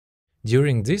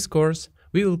During this course,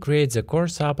 we will create the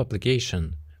course app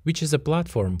application, which is a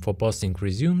platform for posting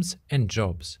resumes and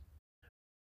jobs.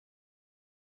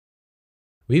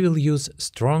 We will use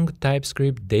strong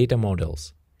TypeScript data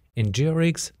models,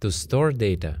 NgRx to store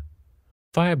data,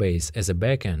 Firebase as a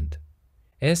backend,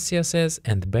 SCSS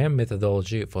and BEM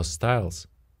methodology for styles,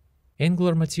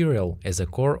 Angular material as a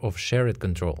core of shared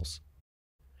controls,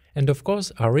 and of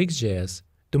course RxJS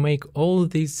to make all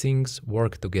these things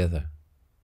work together.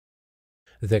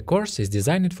 The course is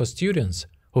designed for students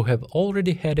who have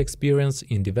already had experience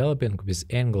in developing with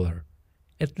Angular,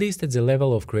 at least at the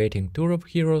level of creating tour of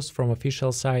heroes from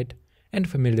official site and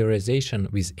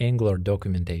familiarization with Angular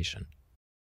documentation.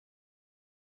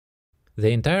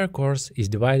 The entire course is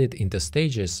divided into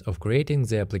stages of creating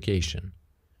the application.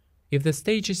 If the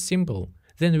stage is simple,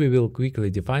 then we will quickly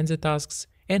define the tasks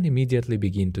and immediately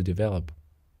begin to develop.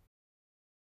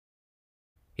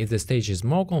 If the stage is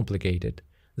more complicated,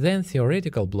 then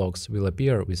theoretical blocks will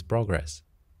appear with progress.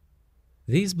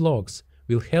 These blocks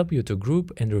will help you to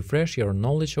group and refresh your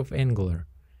knowledge of Angular,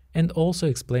 and also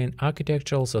explain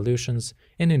architectural solutions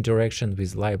and interaction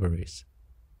with libraries.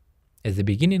 At the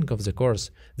beginning of the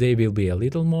course, there will be a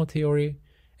little more theory,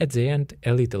 at the end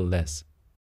a little less.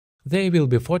 There will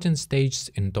be 14 stages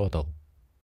in total.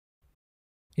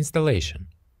 Installation.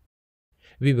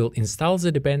 We will install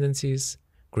the dependencies,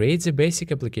 create the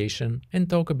basic application, and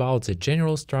talk about the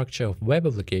general structure of web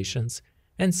applications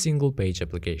and single-page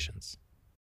applications.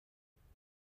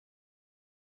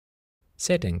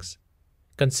 Settings.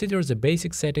 Consider the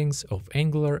basic settings of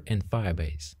Angular and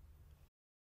Firebase.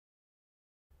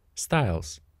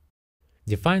 Styles.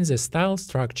 Define the style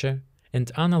structure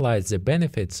and analyze the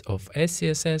benefits of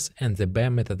SCSS and the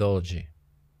BEM methodology.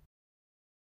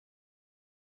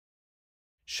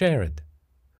 Shared.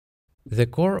 The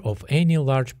core of any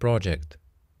large project.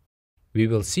 We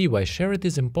will see why shared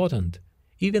is important,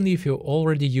 even if you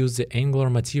already use the Angular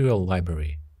material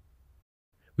library.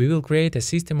 We will create a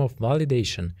system of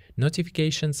validation,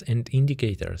 notifications and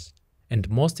indicators, and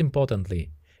most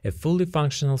importantly, a fully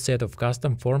functional set of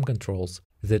custom form controls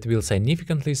that will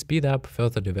significantly speed up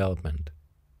further development.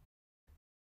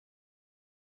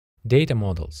 Data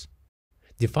models.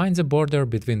 Define the border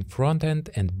between front-end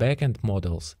and back-end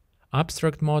models,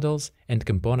 abstract models and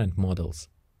component models.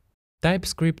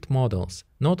 TypeScript models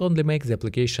not only make the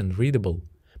application readable,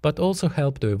 but also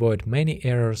help to avoid many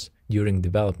errors during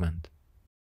development.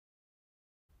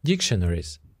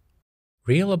 Dictionaries.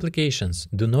 Real applications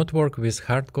do not work with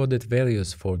hard-coded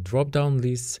values for drop-down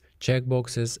lists,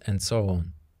 checkboxes, and so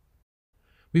on.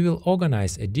 We will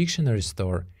organize a dictionary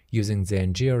store using the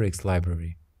NgRx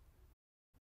library.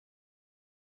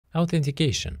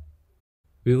 Authentication.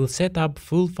 We will set up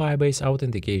full Firebase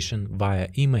authentication via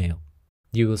email.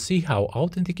 You will see how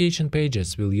authentication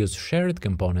pages will use shared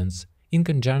components in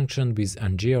conjunction with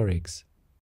NgRx.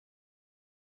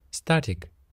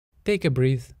 Static. Take a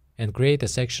breath and create a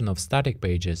section of static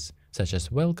pages, such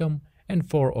as Welcome and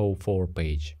 404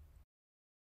 page.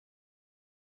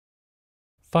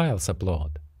 Files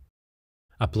upload.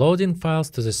 Uploading files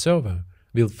to the server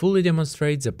will fully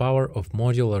demonstrate the power of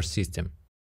modular system.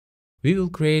 We will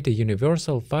create a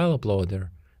universal file uploader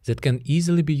that can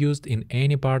easily be used in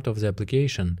any part of the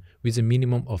application with a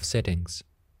minimum of settings.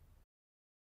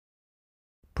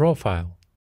 Profile.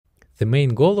 The main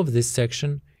goal of this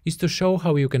section is to show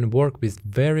how you can work with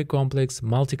very complex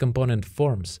multi-component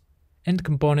forms and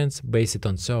components based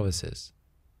on services.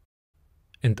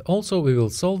 And also we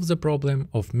will solve the problem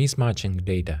of mismatching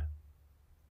data.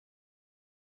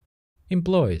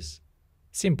 Employees.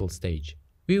 Simple stage.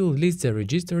 We will list the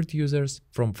registered users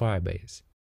from Firebase.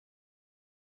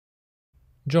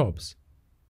 Jobs.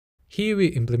 Here we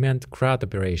implement CRUD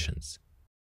operations.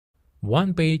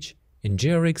 One page,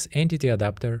 NgRx entity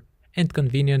adapter, and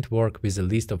convenient work with a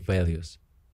list of values.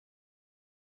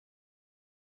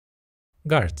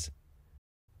 Guards.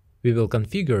 We will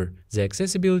configure the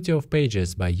accessibility of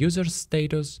pages by user's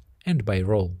status and by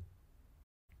role.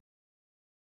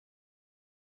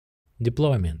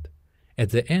 Deployment. At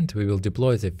the end, we will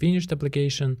deploy the finished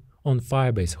application on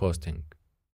Firebase hosting.